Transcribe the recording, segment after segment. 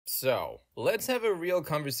So, let's have a real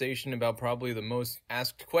conversation about probably the most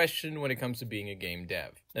asked question when it comes to being a game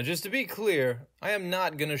dev. Now, just to be clear, I am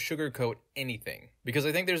not gonna sugarcoat anything, because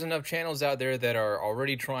I think there's enough channels out there that are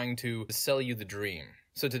already trying to sell you the dream.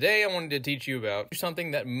 So today I wanted to teach you about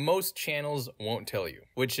something that most channels won't tell you,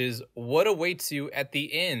 which is what awaits you at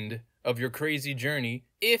the end of your crazy journey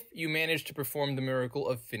if you manage to perform the miracle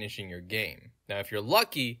of finishing your game. Now, if you're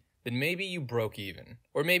lucky, then maybe you broke even,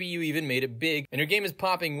 or maybe you even made it big and your game is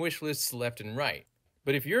popping wish lists left and right.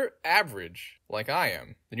 But if you're average, like I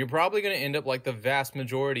am, then you're probably going to end up like the vast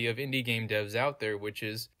majority of indie game devs out there, which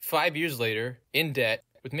is 5 years later, in debt,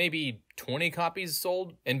 with maybe 20 copies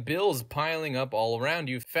sold, and bills piling up all around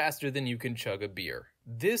you faster than you can chug a beer.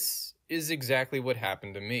 This is exactly what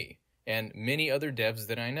happened to me, and many other devs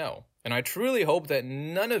that I know. And I truly hope that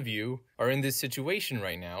none of you are in this situation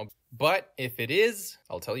right now. But if it is,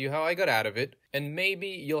 I'll tell you how I got out of it, and maybe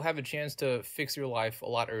you'll have a chance to fix your life a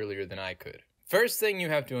lot earlier than I could. First thing you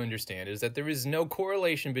have to understand is that there is no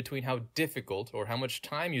correlation between how difficult or how much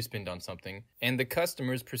time you spend on something and the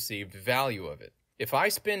customer's perceived value of it. If I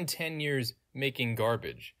spend 10 years making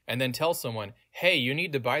garbage and then tell someone, hey, you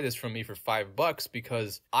need to buy this from me for $5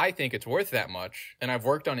 because I think it's worth that much and I've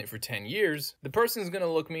worked on it for 10 years, the person's gonna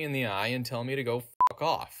look me in the eye and tell me to go fuck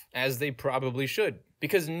off, as they probably should.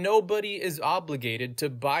 Because nobody is obligated to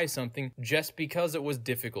buy something just because it was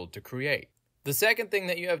difficult to create. The second thing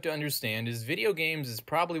that you have to understand is video games is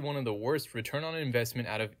probably one of the worst return on investment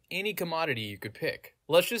out of any commodity you could pick.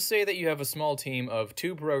 Let's just say that you have a small team of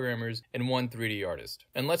 2 programmers and 1 3D artist.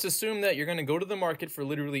 And let's assume that you're going to go to the market for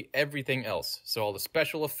literally everything else. So all the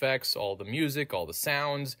special effects, all the music, all the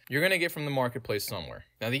sounds, you're going to get from the marketplace somewhere.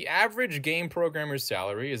 Now, the average game programmer's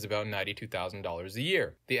salary is about $92,000 a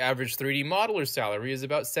year. The average 3D modeler's salary is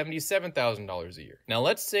about $77,000 a year. Now,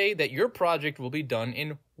 let's say that your project will be done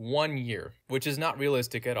in 1 year, which is not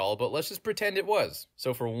realistic at all, but let's just pretend it was.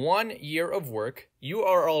 So for 1 year of work, you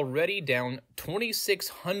are already down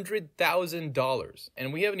 $2,600,000.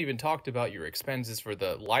 And we haven't even talked about your expenses for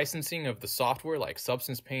the licensing of the software like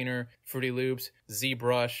Substance Painter, Fruity Loops,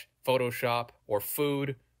 ZBrush, Photoshop, or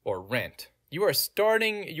food, or rent. You are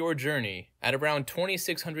starting your journey at around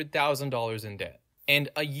 $2,600,000 in debt. And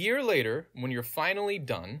a year later, when you're finally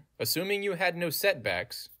done, assuming you had no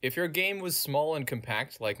setbacks, if your game was small and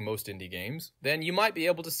compact like most indie games, then you might be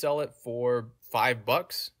able to sell it for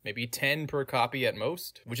 $5, maybe 10 per copy at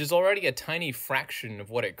most, which is already a tiny fraction of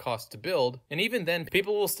what it costs to build. And even then,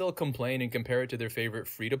 people will still complain and compare it to their favorite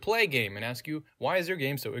free-to-play game and ask you, why is your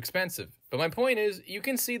game so expensive? But my point is, you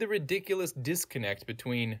can see the ridiculous disconnect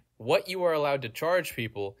between what you are allowed to charge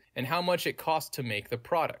people and how much it costs to make the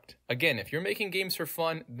product. Again, if you're making games for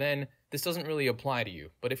fun, then this doesn't really apply to you.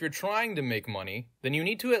 But if you're trying to make money, then you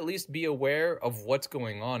need to at least be aware of what's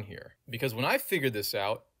going on here. Because when I figured this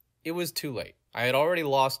out, it was too late. I had already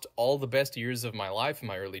lost all the best years of my life in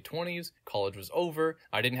my early 20s, college was over,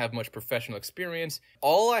 I didn't have much professional experience.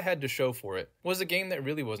 All I had to show for it was a game that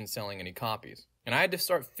really wasn't selling any copies. And I had to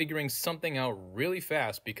start figuring something out really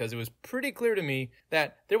fast because it was pretty clear to me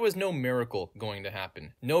that there was no miracle going to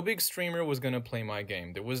happen. No big streamer was going to play my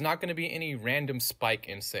game. There was not going to be any random spike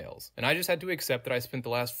in sales. And I just had to accept that I spent the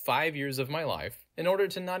last 5 years of my life in order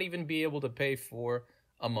to not even be able to pay for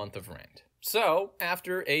a month of rent. So,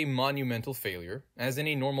 after a monumental failure, as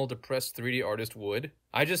any normal depressed 3D artist would,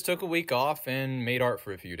 I just took a week off and made art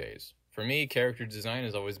for a few days. For me, character design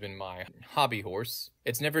has always been my hobby horse.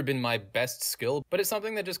 It's never been my best skill, but it's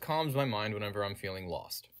something that just calms my mind whenever I'm feeling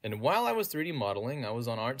lost. And while I was 3D modeling, I was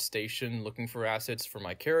on ArtStation looking for assets for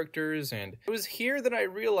my characters, and it was here that I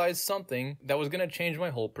realized something that was going to change my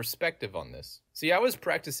whole perspective on this. See, I was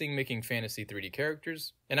practicing making fantasy 3D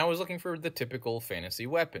characters, and I was looking for the typical fantasy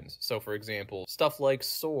weapons. So for example, stuff like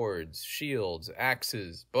swords, shields,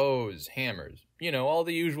 axes, bows, hammers. You know, all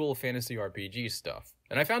the usual fantasy RPG stuff.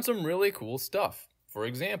 And I found some really cool stuff. For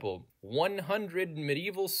example, 100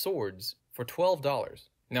 medieval swords for $12.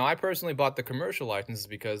 Now, I personally bought the commercial licenses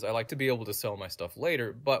because I like to be able to sell my stuff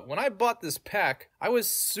later, but when I bought this pack, I was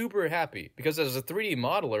super happy because as a 3D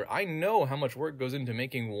modeler, I know how much work goes into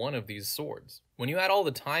making one of these swords. When you add all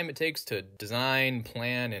the time it takes to design,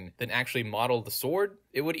 plan, and then actually model the sword,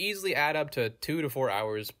 it would easily add up to 2 to 4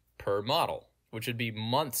 hours per model, which would be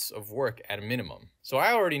months of work at a minimum. So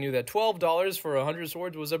I already knew that $12 for 100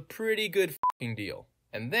 swords was a pretty good f***ing deal.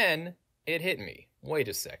 And then it hit me. Wait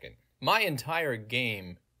a second. My entire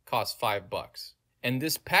game costs $5. And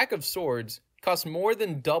this pack of swords costs more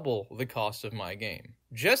than double the cost of my game.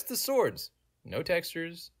 Just the swords. No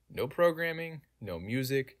textures, no programming, no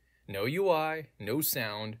music, no UI, no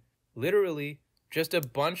sound. Literally just a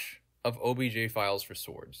bunch of OBJ files for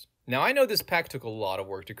swords. Now I know this pack took a lot of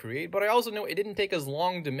work to create, but I also know it didn't take as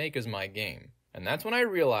long to make as my game. And that's when I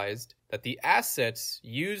realized that the assets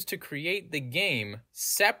used to create the game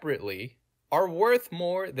separately are worth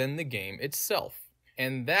more than the game itself.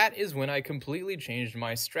 And that is when I completely changed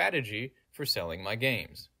my strategy for selling my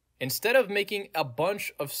games. Instead of making a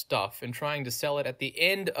bunch of stuff and trying to sell it at the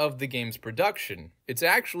end of the game's production, it's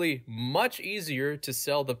actually much easier to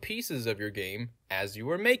sell the pieces of your game as you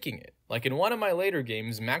are making it. Like in one of my later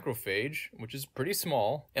games, Macrophage, which is pretty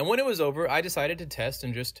small, and when it was over, I decided to test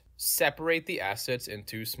and just separate the assets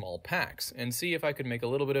into small packs and see if I could make a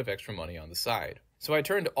little bit of extra money on the side. So I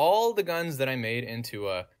turned all the guns that I made into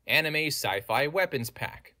a anime sci-fi weapons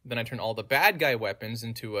pack. Then I turned all the bad guy weapons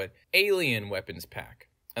into an alien weapons pack.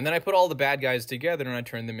 And then I put all the bad guys together and I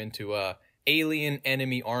turned them into a alien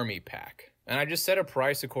enemy army pack. And I just set a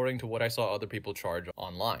price according to what I saw other people charge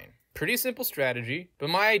online. Pretty simple strategy, but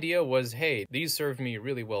my idea was, hey, these served me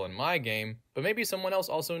really well in my game, but maybe someone else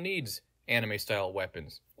also needs anime-style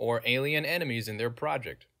weapons or alien enemies in their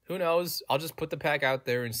project. Who knows? I'll just put the pack out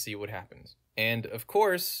there and see what happens. And of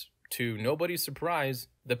course, to nobody's surprise,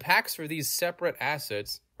 the packs for these separate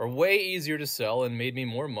assets are way easier to sell and made me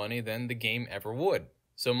more money than the game ever would.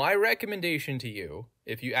 So my recommendation to you,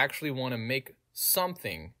 if you actually want to make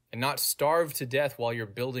something and not starve to death while you're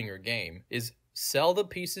building your game, is sell the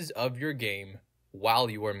pieces of your game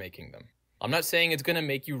while you are making them. I'm not saying it's going to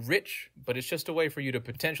make you rich, but it's just a way for you to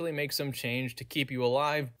potentially make some change to keep you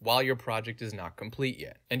alive while your project is not complete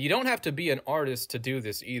yet. And you don't have to be an artist to do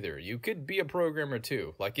this either. You could be a programmer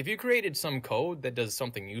too. Like if you created some code that does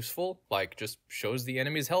something useful, like just shows the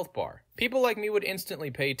enemy's health bar, people like me would instantly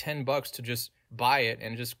pay $10 to just buy it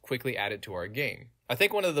and just quickly add it to our game. I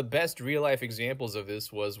think one of the best real-life examples of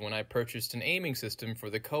this was when I purchased an aiming system for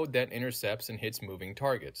the code that intercepts and hits moving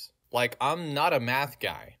targets. Like, I'm not a math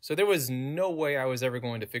guy, so there was no way I was ever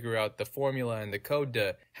going to figure out the formula and the code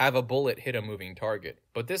to have a bullet hit a moving target.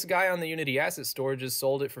 But this guy on the Unity Asset Store just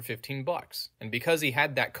sold it for $15. And because he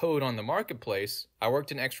had that code on the marketplace, I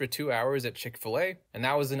worked an extra 2 hours at Chick-fil-A, and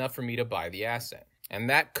that was enough for me to buy the asset. And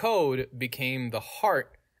that code became the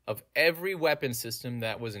heart of every weapon system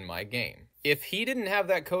that was in my game. If he didn't have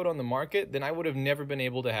that code on the market, then I would have never been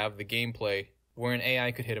able to have the gameplay where an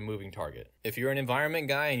AI could hit a moving target. If you're an environment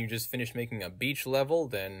guy and you just finished making a beach level,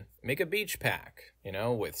 then make a beach pack,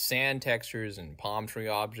 with sand textures and palm tree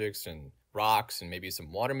objects and rocks and maybe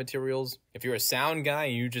some water materials. If you're a sound guy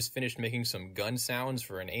and you just finished making some gun sounds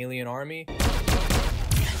for an alien army,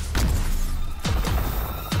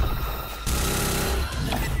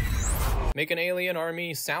 make an alien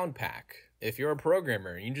army sound pack. If you're a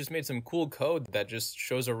programmer and you just made some cool code that just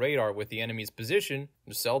shows a radar with the enemy's position,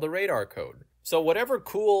 just sell the radar code. So whatever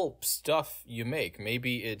cool stuff you make,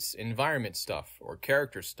 maybe it's environment stuff or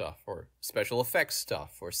character stuff or special effects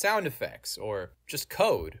stuff or sound effects or just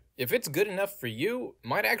code, if it's good enough for you, it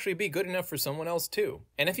might actually be good enough for someone else too.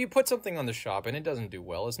 And if you put something on the shop and it doesn't do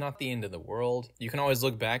well, it's not the end of the world. You can always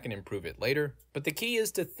look back and improve it later. But the key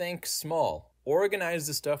is to think small. Organize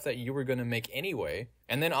the stuff that you were going to make anyway,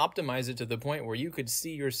 and then optimize it to the point where you could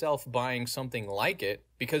see yourself buying something like it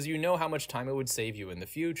because you know how much time it would save you in the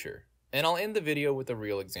future. And I'll end the video with a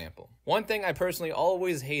real example. One thing I personally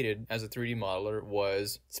always hated as a 3D modeler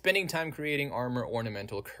was spending time creating armor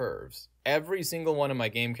ornamental curves. Every single one of my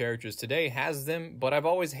game characters today has them, but I've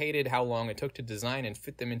always hated how long it took to design and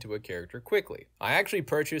fit them into a character quickly. I actually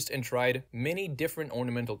purchased and tried many different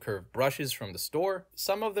ornamental curve brushes from the store.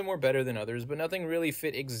 Some of them were better than others, but nothing really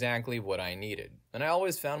fit exactly what I needed. And I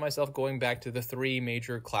always found myself going back to the 3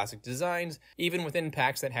 major classic designs, even within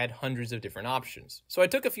packs that had hundreds of different options. So I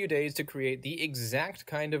took a few days to create the exact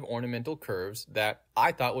kind of ornamental curves that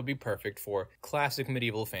I thought would be perfect for classic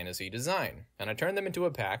medieval fantasy design. And I turned them into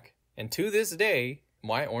a pack. And to this day,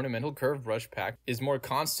 my ornamental curve brush pack is more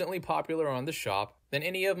constantly popular on the shop than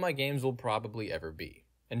any of my games will probably ever be.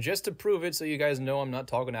 And just to prove it so you guys know I'm not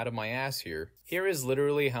talking out of my ass here is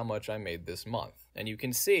literally how much I made this month. And you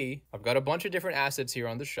can see, I've got a bunch of different assets here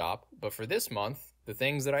on the shop, but for this month, the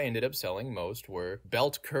things that I ended up selling most were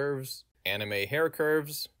belt curves, anime hair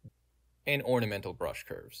curves, and ornamental brush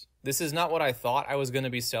curves. This is not what I thought I was going to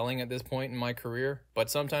be selling at this point in my career, but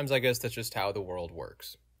sometimes I guess that's just how the world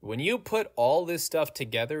works. When you put all this stuff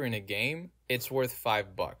together in a game, it's worth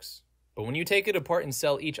 $5. But when you take it apart and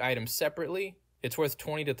sell each item separately, it's worth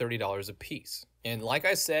 $20 to $30 a piece. And like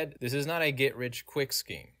I said, this is not a get-rich-quick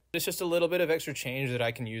scheme. It's just a little bit of extra change that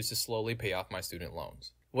I can use to slowly pay off my student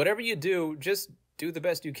loans. Whatever you do, just do the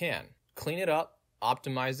best you can. Clean it up,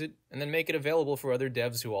 optimize it, and then make it available for other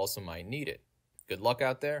devs who also might need it. Good luck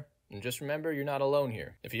out there. And just remember, you're not alone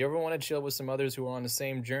here. If you ever want to chill with some others who are on the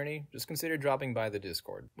same journey, just consider dropping by the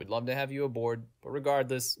Discord. We'd love to have you aboard, but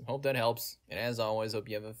regardless, hope that helps. And as always, hope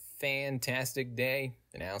you have a fantastic day,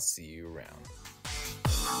 and I'll see you around.